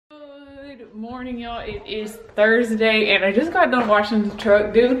Good morning, y'all. It is Thursday and I just got done washing the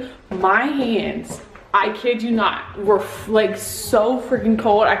truck. Dude, my hands, I kid you not, were like so freaking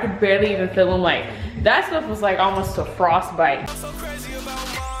cold. I could barely even feel them. Like that stuff was like almost a frostbite.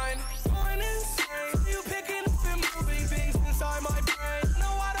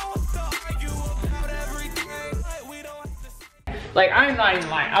 Like, I'm not even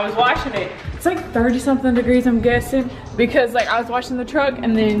lying. I was washing it. It's like 30 something degrees, I'm guessing, because like I was washing the truck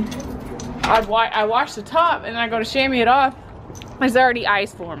and then I wash the top and then I go to chamois it off. There's already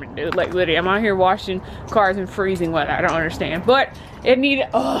ice forming, dude. Like literally, I'm out here washing cars in freezing weather. I don't understand. But it needed,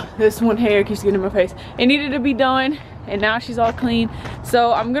 oh, this one hair keeps getting in my face. It needed to be done and now she's all clean.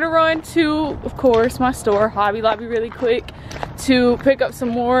 So I'm gonna run to, of course, my store, Hobby Lobby, really quick to pick up some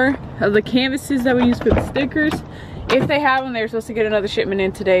more of the canvases that we use for the stickers. If they have them, they're supposed to get another shipment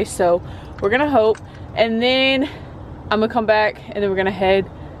in today, so we're gonna hope. And then I'm gonna come back and then we're gonna head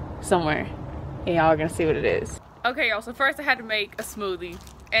somewhere and y'all are gonna see what it is. Okay, y'all, so first I had to make a smoothie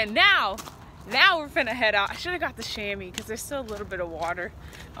and now we're finna head out. I should have got the chamois because there's still a little bit of water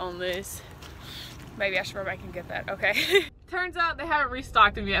on this. Maybe I should run back and get that. Okay. Turns out they haven't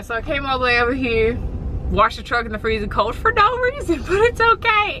restocked them yet, so I came all the way over here, washed the truck in the freezing cold for no reason, but it's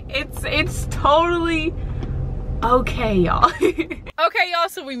okay. It's totally okay, y'all. Okay, y'all,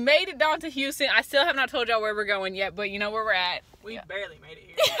 so we made it down to Houston. I still have not told y'all where we're going yet, but you know where we're at. We barely made it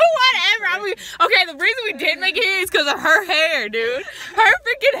here. Whatever. I mean, okay, the reason we didn't make it here is because of her hair, dude. Her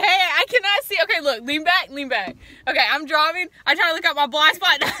freaking hair. I cannot see. Okay, look, lean back, lean back. Okay, I'm driving. I try to look at my blind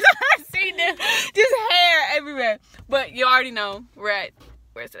spot. I see this. Just hair everywhere. But you already know we're at,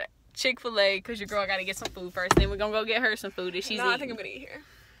 where's it at? Chick-fil-A, because your girl got to get some food first. Then we're going to go get her some food if she's eating. I think I'm going to eat here.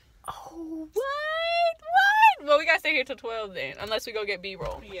 Oh, what? Well, we gotta stay here till 12 then, unless we go get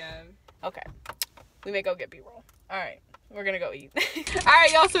B-roll. Yeah. Okay. We may go get B-roll. All right. We're gonna go eat. All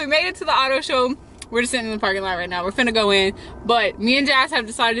right, y'all. So we made it to the auto show. We're just sitting in the parking lot right now. We're finna go in, but me and Jazz have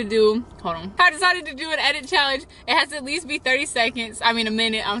decided to do. Hold on. Have decided to do an edit challenge. It has to at least be 30 seconds. I mean, a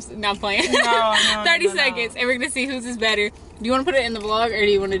minute. I'm not playing. No, 30 seconds, and we're gonna see whose is better. Do you want to put it in the vlog, or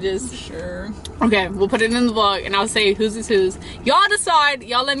do you want to just? Sure. Okay, we'll put it in the vlog, and I'll say whose is whose. Y'all decide.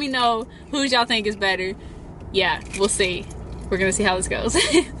 Y'all let me know whose y'all think is better. Yeah, we'll see. We're gonna see how this goes.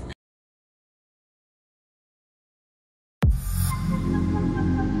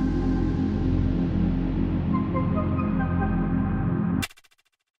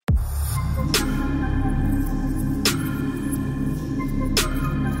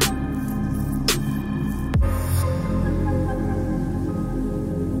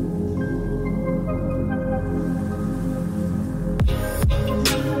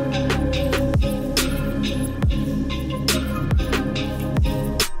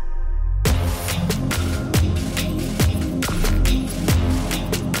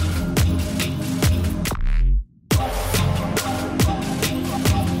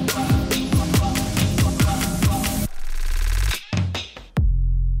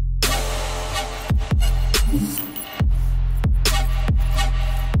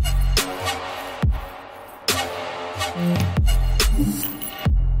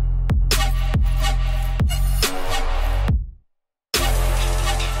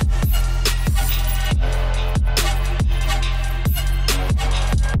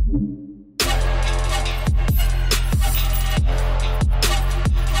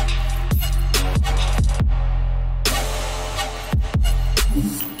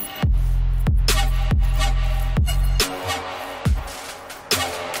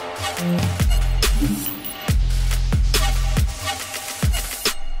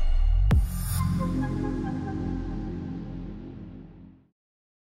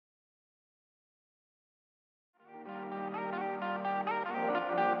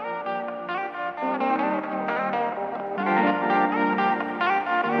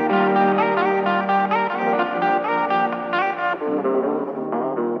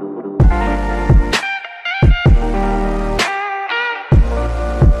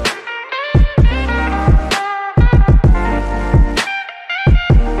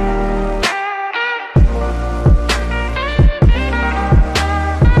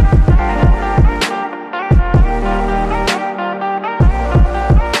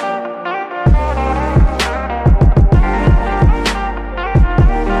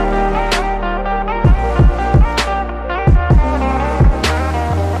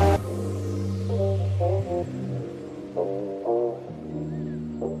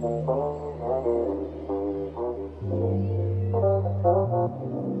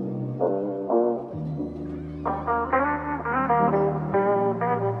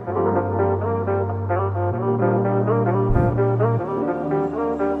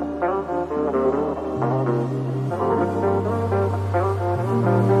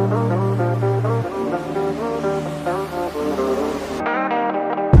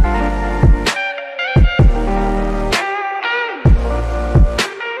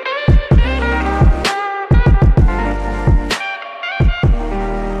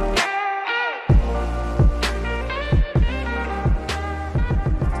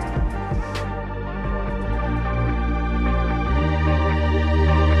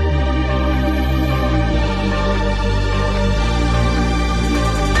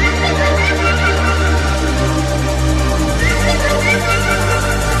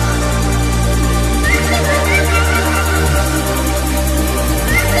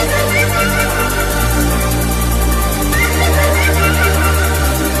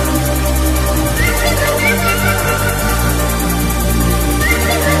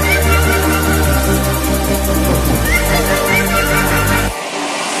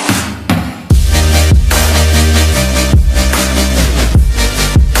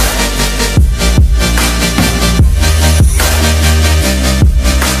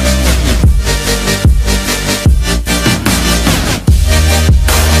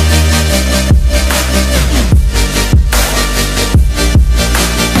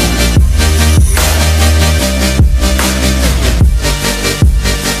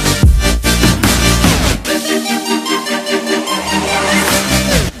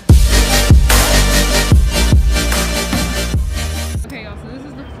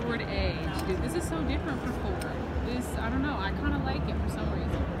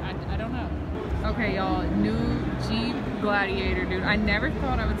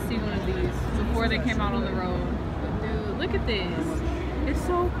 I would see one of these before they came out on the road. But dude, look at this. It's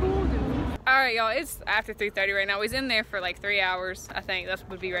so cool, dude. Alright, y'all, it's after 3:30 right now. We was in there for like 3 hours, I think. That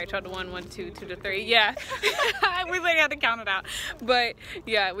would be right. 12 to 1, 1 to 2, 2 to 3. Yeah. We literally had to count it out. But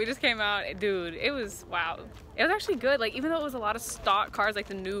yeah, we just came out. Dude, it was, wow. It was actually good. Like, even though it was a lot of stock cars, like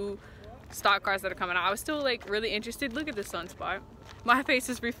the new stock cars that are coming out, I was still like really interested. Look at the sunspot. My face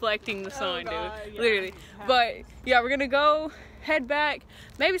is reflecting the sun, dude. Yeah. Literally. But yeah, we're gonna go head back,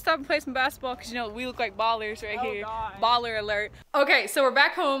 maybe stop and play some basketball, because you know we look like ballers right here. God. Baller alert. Okay, so we're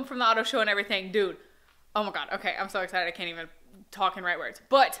back home from the auto show and everything. Dude, oh my god. Okay, I'm so excited I can't even talk in right words.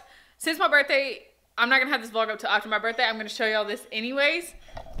 But since my birthday, I'm not gonna have this vlog up till after my birthday. I'm gonna show y'all this anyways.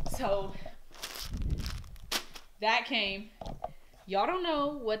 So that came. Y'all don't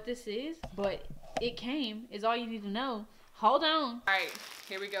know what this is, but it came is all you need to know. Hold on. All right,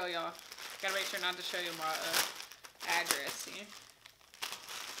 here we go, y'all. Gotta make sure not to show you my address. See?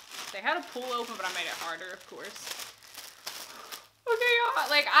 They had a pool open, but I made it harder, of course. Okay, y'all.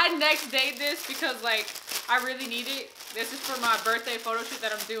 Like, I next date this because, like, I really need it. This is for my birthday photo shoot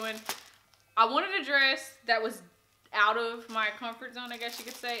that I'm doing. I wanted a dress that was out of my comfort zone, I guess you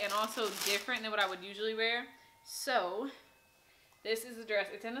could say, and also different than what I would usually wear. So, this is the dress.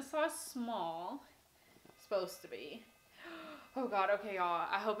 It's in a size small. It's supposed to be. Oh god, okay y'all.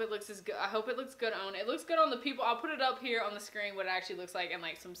 I hope it looks as good. I hope it looks good on. It looks good on the people. I'll put it up here on the screen what it actually looks like and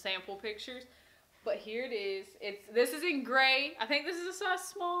like some sample pictures. But here it is. This is in gray. I think this is a size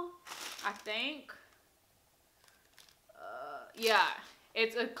small. I think. Yeah.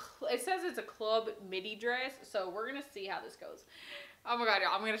 It says it's a club midi dress, so we're gonna see how this goes. Oh my god,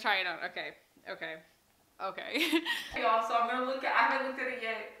 y'all. I'm gonna try it on. Okay. Y'all, so I'm gonna look at. I haven't looked at it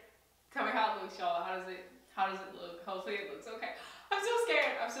yet. Tell me how it looks, y'all. How does it look? Hopefully it looks okay. I'm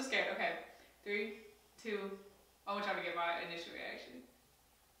so scared. Okay. 3, 2. I want y'all to get my initial reaction.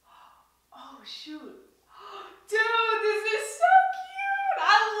 Oh shoot. Dude, this is so cute.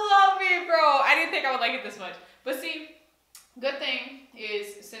 I love it, bro. I didn't think I would like it this much. But see, good thing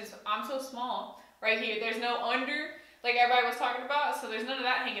is since I'm so small, right here, there's no under like everybody was talking about. So there's none of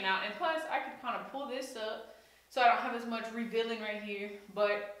that hanging out. And plus I could kind of pull this up so I don't have as much revealing right here.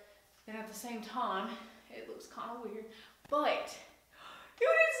 But then at the same time, it looks kind of weird, but dude,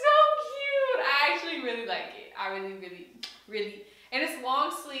 it's so cute. I actually really like it. I really, and it's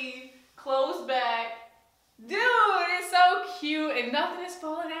long sleeve, closed back. Dude, it's so cute, and nothing is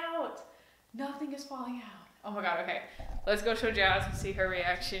falling out. Nothing is falling out. Oh my god, okay. Let's go show Jazz and see her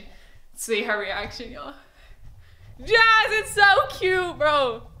reaction. See her reaction, y'all. Jazz, it's so cute,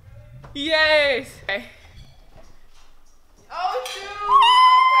 bro. Yes. Okay. Oh, shoot.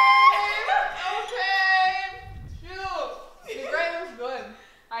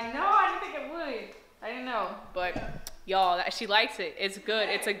 I know, I didn't think it would. I didn't know, but y'all, she likes it. It's good.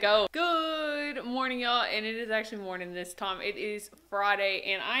 It's a go. Good morning, y'all, and it is actually morning this time. It is Friday,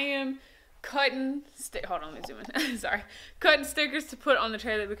 and I am cutting. Hold on, let me zoom in. Sorry, cutting stickers to put on the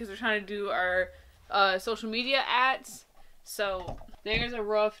trailer because we're trying to do our social media ads. So there's a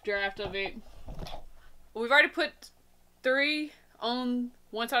rough draft of it. We've already put 3 on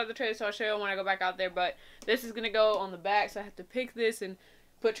one side of the trailer, so I'll show you when I go back out there. But this is gonna go on the back, so I have to pick this and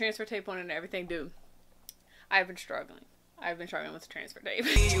put transfer tape on it and everything. Dude, I've been struggling. I've been struggling with the transfer tape.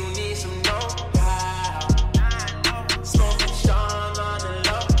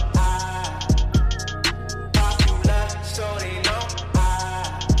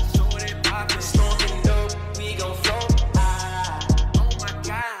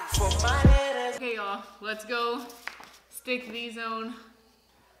 Okay, y'all, let's go stick these on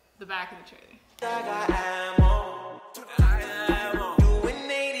the back of the trailer.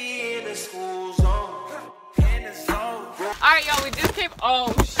 Alright, y'all, we just came.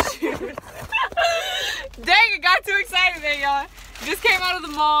 Oh, shoot. Dang, I got too excited there, y'all. Just came out of the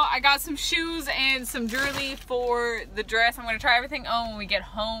mall. I got some shoes and some jewelry for the dress. I'm going to try everything on when we get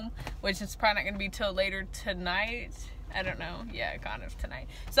home, which is probably not going to be till later tonight. I don't know. Yeah, kind of tonight.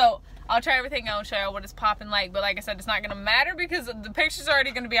 So I'll try everything out and show y'all what it's popping like. But like I said, it's not going to matter because the picture's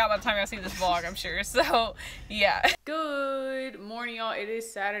already going to be out by the time y'all see this vlog, I'm sure. So, yeah. Good morning, y'all. It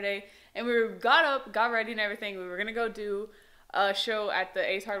is Saturday. And we got up, got ready and everything. We were going to go do a show at the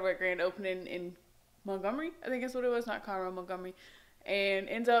Ace Hardware grand opening in Montgomery. I think that's what it was. Not Conroe, Montgomery. And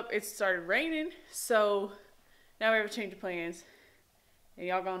ends up, it started raining. So now we have a change of plans. And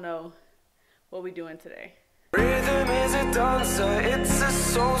y'all gonna know what we doing today. Rhythm is a dancer, it's a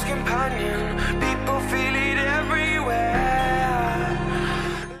soul's companion. People feel it everywhere.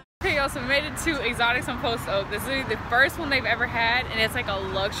 Okay, y'all, so we made it to Exotics on Post Oak. This is the first one they've ever had, and it's like a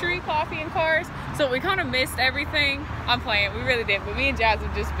luxury coffee and cars. So we kind of missed everything. I'm playing, we really did, but me and Jazz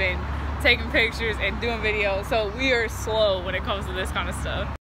have just been taking pictures and doing videos, so we are slow when it comes to this kind of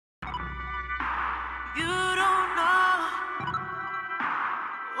stuff. You don't know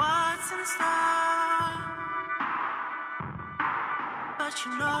what's in store, but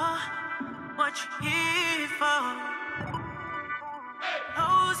you know what you're here for.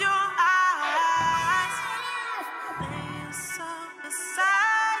 Close your eyes, lay yourself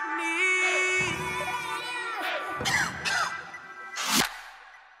beside me.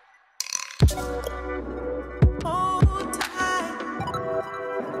 Hold tight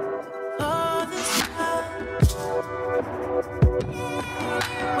for this time.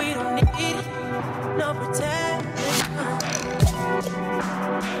 We don't need no protection.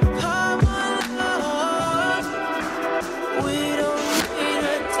 Come along, we don't need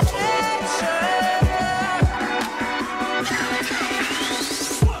attention.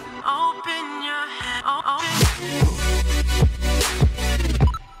 Open your hand,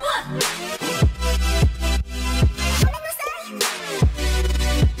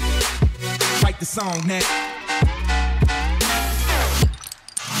 Write the song now.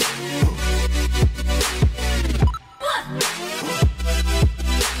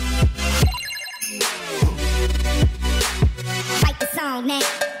 Write the song now.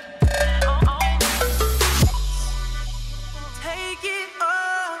 take it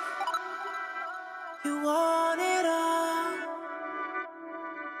all. You want it all.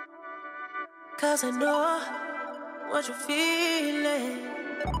 'Cause I know what you're feeling.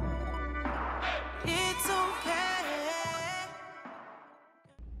 It's okay.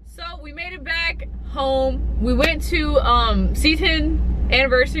 So we made it back home. We went to C10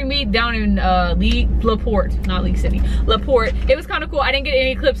 anniversary meet down in LaPorte, not League City, LaPorte. It was kind of cool. I didn't get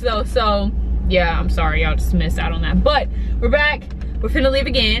any clips though, so yeah, I'm sorry, y'all just missed out on that. But we're back. We're finna leave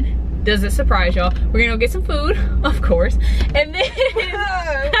again. Does it surprise y'all? We're gonna go get some food, of course, and then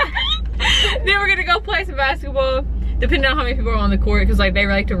then we're gonna go play some basketball. Depending on how many people are on the court, because like they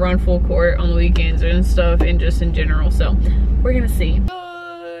like to run full court on the weekends and stuff, and just in general. So we're gonna see.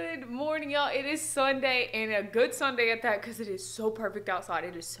 Good morning, y'all. It is Sunday, and a good Sunday at that, because it is so perfect outside.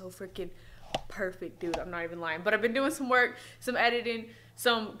 It is so freaking perfect, dude. I'm not even lying. But I've been doing some work, some editing,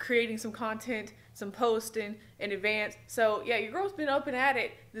 some creating some content, some posting in advance. So yeah, your girl's been up and at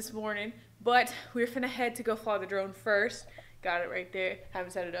it this morning, but we're finna head to go fly the drone first. Got it right there.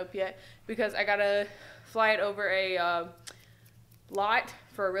 Haven't set it up yet because I gotta fly it over a lot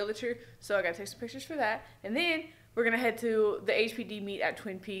for a realtor. So I gotta take some pictures for that. And then we're gonna head to the HPD meet at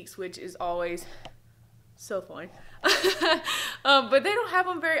Twin Peaks, which is always so fun. But they don't have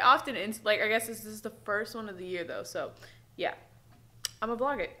them very often. And like, I guess this is the first one of the year though. So yeah, I'm gonna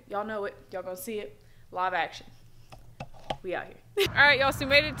vlog it. Y'all know it. Y'all gonna see it. Live action. We out here. All right, y'all, so we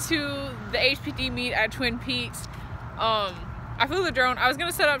made it to the HPD meet at Twin Peaks. I flew the drone. I was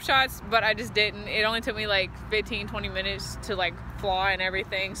gonna set up shots, but I just didn't. It only took me like 15-20 minutes to like fly and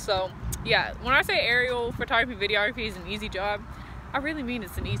everything. So yeah, when I say aerial photography, videography is an easy job, I really mean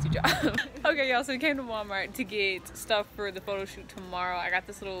it's an easy job. Okay, y'all, so we came to Walmart to get stuff for the photo shoot tomorrow. I got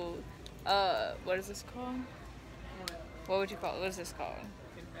this little, what is this called? What would you call it? What is this called?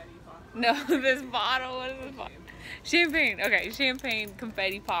 No, this bottle, what is this bottle? Champagne, okay, champagne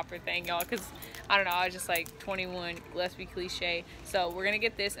confetti popper thing, y'all, because I don't know, I was just like 21, let's be cliche. So we're gonna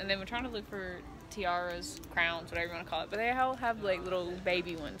get this, and then we're trying to look for tiaras, crowns, whatever you want to call it, but they all have like little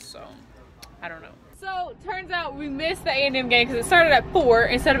baby ones, so I don't know. So turns out we missed the A&M game because it started at 4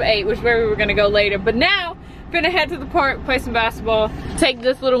 instead of 8, which is where we were gonna go later. But now we're gonna head to the park, play some basketball, take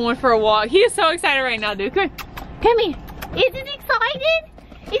this little one for a walk. He is so excited right now, dude. Come here, come here. Is it excited?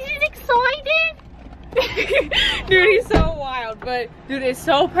 Is it excited? Dude, he's so wild. But dude, it's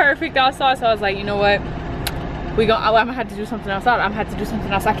so perfect outside, so I was like, you know what, I'm gonna have to do something outside. I'm gonna have to do something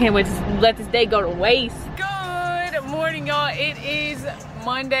else. I can't wait to let this day go to waste. Good morning, y'all. It is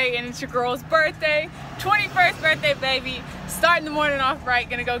Monday and it's your girl's birthday, 21st birthday, baby. Starting the morning off right,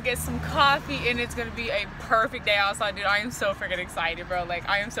 gonna go get some coffee, and it's gonna be a perfect day outside. Dude, I am so freaking excited, bro. Like,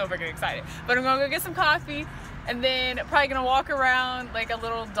 I am so freaking excited. But I'm gonna go get some coffee, and then probably gonna walk around like a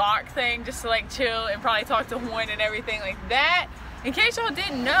little dock thing just to like chill and probably talk to Juan and everything like that. In case y'all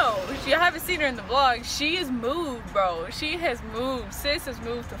didn't know, you haven't seen her in the vlog, she has moved, bro. She has moved. Sis has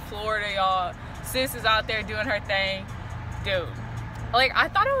moved to Florida, y'all. Sis is out there doing her thing. Dude, like, I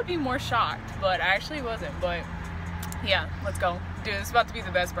thought I would be more shocked, but I actually wasn't. But yeah, let's go. Dude, it's about to be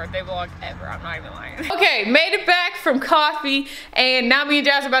the best birthday vlog ever. I'm not even lying. Okay, made it back from coffee, and now me and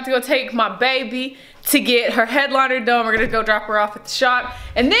Jazz are about to go take my baby to get her headliner done. We're gonna go drop her off at the shop,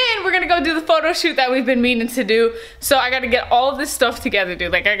 and then we're gonna go do the photo shoot that we've been meaning to do. So I gotta get all of this stuff together,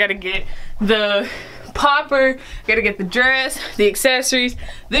 dude. Like, I gotta get the popper, gotta get the dress, the accessories,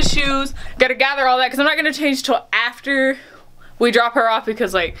 the shoes, gotta gather all that, because I'm not gonna change till after we drop her off,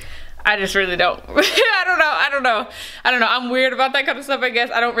 because like, I just really don't. I don't know. I'm weird about that kind of stuff, I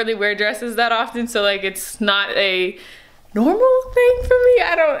guess. I don't really wear dresses that often, so like it's not a normal thing for me.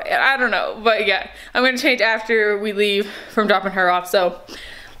 I don't know. But yeah, I'm gonna change after we leave from dropping her off, so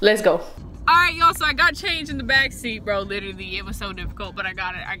let's go. Alright, y'all, so I got changed in the back seat, bro. Literally, it was so difficult, but I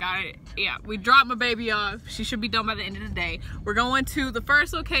got it. Yeah, we dropped my baby off. She should be done by the end of the day. We're going to the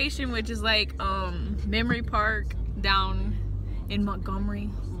first location, which is like Memory Park down in Montgomery.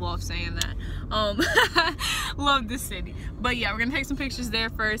 Love saying that. Love this city. But yeah, we're gonna take some pictures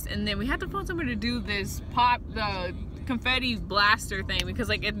there first, and then we have to find somewhere to do this the confetti blaster thing, because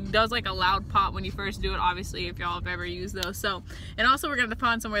like it does like a loud pop when you first do it, obviously, if y'all have ever used those. So, and also we're gonna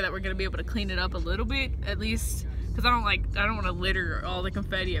find somewhere that we're gonna be able to clean it up a little bit, at least, because I don't want to litter all the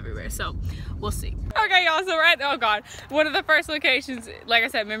confetti everywhere. So we'll see. Okay, y'all, so we're at, oh god, one of the first locations, like I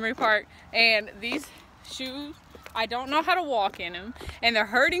said, Memory Park, and these shoes, I don't know how to walk in them, and they're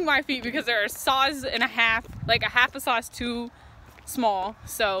hurting my feet because they're a size and a half, like a half a size too small.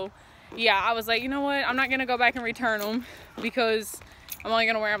 So yeah, I was like, you know what, I'm not gonna go back and return them because I'm only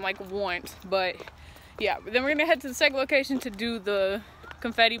gonna wear them like once. But yeah, then we're gonna head to the second location to do the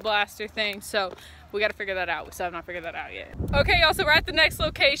confetti blaster thing, so we gotta figure that out. We still have not figured that out yet. Okay, y'all, so we're at the next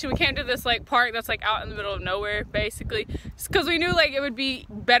location. We can't do this like park that's like out in the middle of nowhere, basically, because we knew like it would be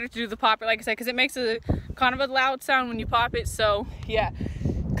better to do the popper, like I said, because it makes a kind of a loud sound when you pop it. So yeah,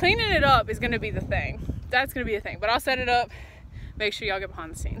 cleaning it up is gonna be the thing. That's gonna be a thing, but I'll set it up. Make sure y'all get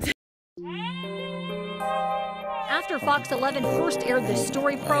behind the scenes. After Fox 11 first aired this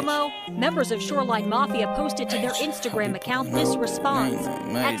story promo, members of Shoreline Mafia posted to their Instagram account this response: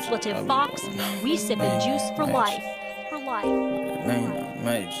 expletive Fox, we sippin' juice for life. For life.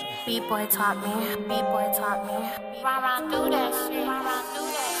 B-boy taught me, B-boy taught me. Rah-rah, do that shit, rah-rah, do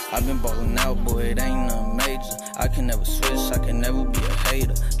that shit. I've been ballin' out, boy, it ain't nothing major. I can never switch, I can never be a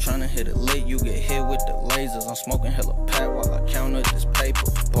hater. Tryna hit a lick, you get hit with the lasers. I'm smoking hella pack while I count up this paper.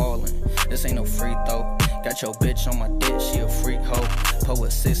 Ballin', this ain't no free throw. Got your bitch on my dick, she a freak hoe. Put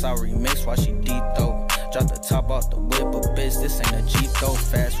with 6, I remix while she deep-throw. Drop the top off the whip, but bitch, this ain't a Jeep though.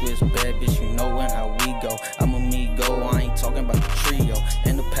 Fast whiz, bad bitch, you know when how we go. I'm a me go, I ain't talking about the trio.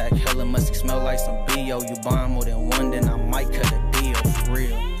 In the pack, hella musty, smell like some B.O. You buying more than one, then I might cut a deal. For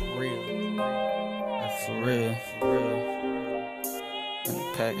real, for real. In the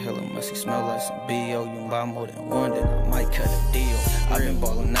pack, hella musty, smell like some B.O. You buy more than one, then I might cut a deal. I been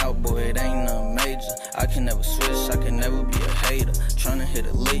ballin' out, boy, it ain't nothing major. I can never switch, I can never be a hater. Tryna hit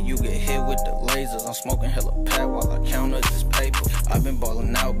a lick, you get hit with the lasers. I'm smoking hella pack while I count up this paper. I been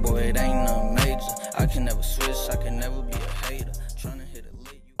ballin' out, boy, it ain't nothing major. I can never switch, I can never be a hater. Tryna hit a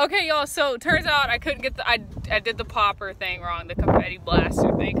lick. Okay, y'all, so turns out I couldn't get the, I did the popper thing wrong, the confetti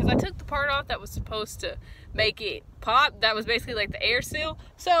blaster thing, because I took the part off that was supposed to make it pop. That was basically like the air seal.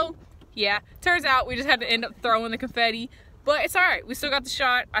 So yeah, turns out we just had to end up throwing the confetti, but it's all right. We still got the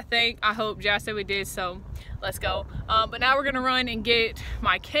shot, I think. I hope. Jazz said we did, so let's go. But now we're gonna run and get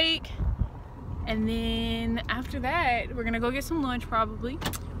my cake, and then after that we're gonna go get some lunch probably,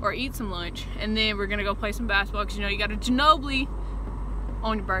 or eat some lunch, and then we're gonna go play some basketball, because you know you got a Ginobili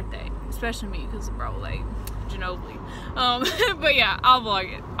on your birthday, especially me, because bro, like, Ginobili. But yeah, I'll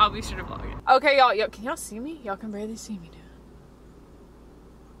vlog it. I'll be sure to vlog it. Okay, y'all, can y'all see me? Y'all can barely see me, dude.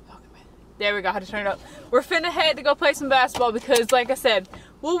 Y'all can barely. There we go, I had to turn it up. We're finna head to go play some basketball, because like I said,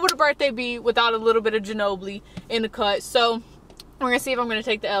 what would a birthday be without a little bit of Ginobili in the cut? So we're gonna see if I'm gonna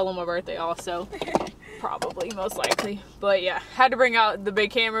take the L on my birthday also. Probably, most likely. But yeah, had to bring out the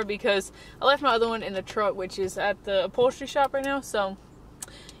big camera because I left my other one in the truck, which is at the upholstery shop right now, so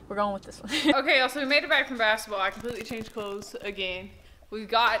we're going with this one. Okay, y'all, so we made it back from basketball. I completely changed clothes again. We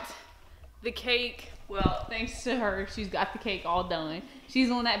got the cake. Well, thanks to her, she's got the cake all done. She's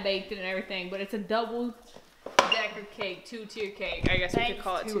the one that baked it and everything, but it's a double decker cake, 2-tier cake. I guess we could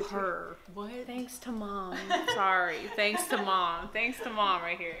call it 2-tier. Her. What? Thanks to mom. Sorry. Thanks to mom. Thanks to mom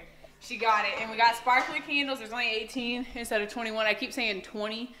right here. She got it. And we got sparkly candles. There's only 18 instead of 21. I keep saying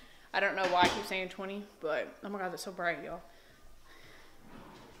 20. I don't know why I keep saying 20, but oh my god, that's so bright, y'all.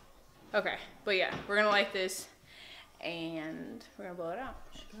 Okay, but yeah, we're gonna light this and we're gonna blow it out.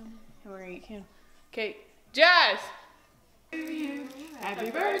 And we're gonna eat candle. Okay, Jazz!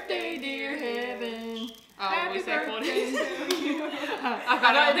 Happy birthday, dear heaven. Oh, we say full days. I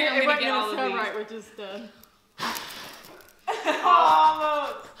think I'm gonna get all of these. Right, we're just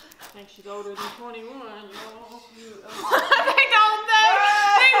Almost. I think she's older than 21, you know. They don't know.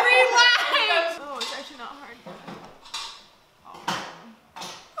 They realize. Oh, it's actually not hard.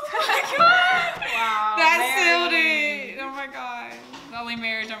 Wow. That sealed it. Oh my god. The only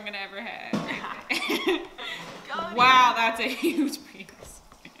marriage I'm gonna ever have. Wow, that's a huge piece.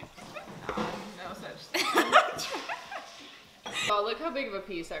 No such thing. Oh, look how big of a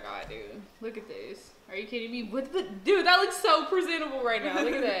piece I got, dude. Look at this. Are you kidding me? What the, dude, that looks so presentable right now.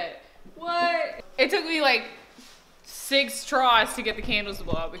 Look at that. What? It took me like 6 tries to get the candles to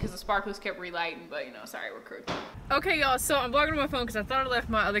blow out because the sparklers kept relighting, but you know, sorry, we're crooked. Okay, y'all, so I'm vlogging on my phone because I thought I left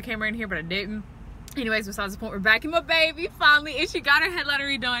my other camera in here, but I didn't. Anyways, besides the point, we're back in my baby finally, and she got her headliner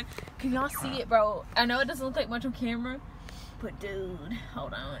redone. Can y'all see it, bro? I know it doesn't look like much on camera, but dude,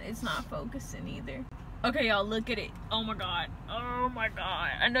 hold on, it's not focusing either. Okay, y'all, look at it. Oh my god. Oh my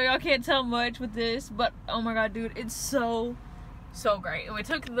god. I know y'all can't tell much with this, but oh my god, dude, it's so great. And we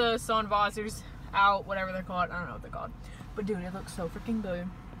took the sun visors out, whatever they're called. I don't know what they're called. But dude, it looks so freaking good.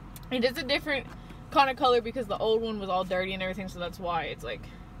 It is a different kind of color because the old one was all dirty and everything, so that's why it's like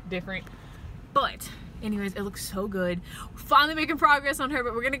different. But anyways, it looks so good. We're finally making progress on her,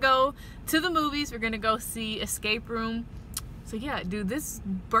 but we're gonna go to the movies. We're gonna go see Escape Room. So yeah, dude, this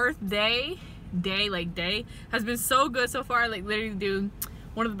birthday day has been so good so far. Like literally, dude,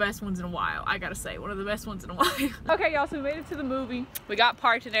 one of the best ones in a while. I gotta say, one of the best ones in a while. Okay, y'all, so we made it to the movie. We got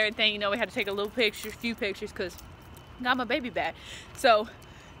parked and everything. You know, we had to take a few pictures because I got my baby back. So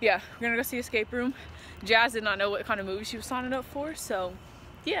yeah, we're gonna go see Escape Room. Jazz did not know what kind of movie she was signing up for, so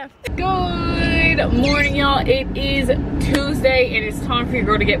yeah. Good morning, y'all. It is Tuesday and it's time for your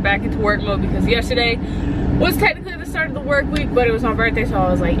girl to get back into work mode because yesterday was technically the start of the work week, but it was my birthday, so I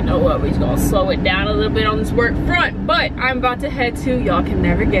was like, you know what, we're just gonna slow it down a little bit on this work front. But I'm about to head to, y'all can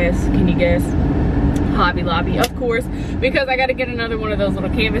never guess, can you guess? Hobby Lobby, of course, because I gotta get another one of those little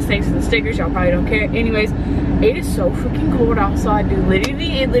canvas things and the stickers. Y'all probably don't care. Anyways, it is so freaking cold outside, dude.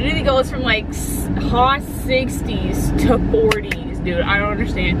 It literally goes from like hot 60s to 40s, dude. I don't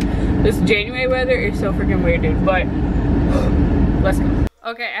understand. This January weather is so freaking weird, dude, but let's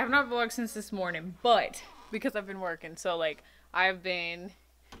go. Okay, I have not vlogged since this morning, but because I've been working, so like I've been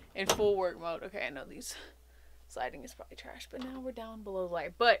in full work mode. Okay, I know these lighting is probably trash, but now we're down below the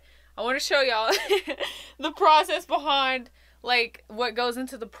light. But I want to show y'all the process behind like what goes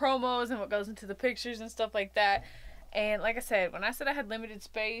into the promos and what goes into the pictures and stuff like that. And like I said, when I said I had limited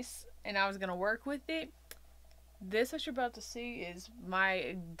space and I was gonna work with it, this what you're about to see is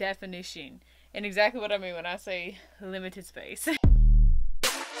my definition and exactly what I mean when I say limited space.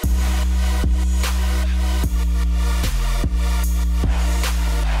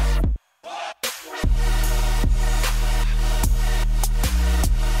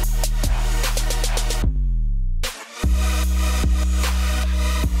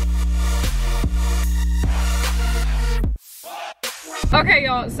 Okay,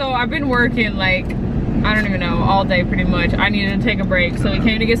 y'all, so I've been working like, I don't even know, all day pretty much. I needed to take a break, so we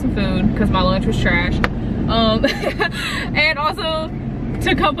came to get some food because my lunch was trash. And also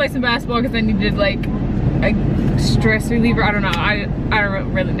to come play some basketball because I needed like a stress reliever. I don't know, I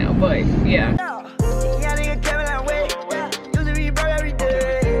don't really know, but yeah.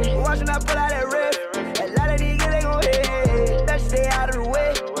 Stay out of the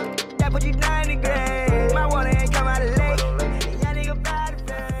way. That put you down in the grave.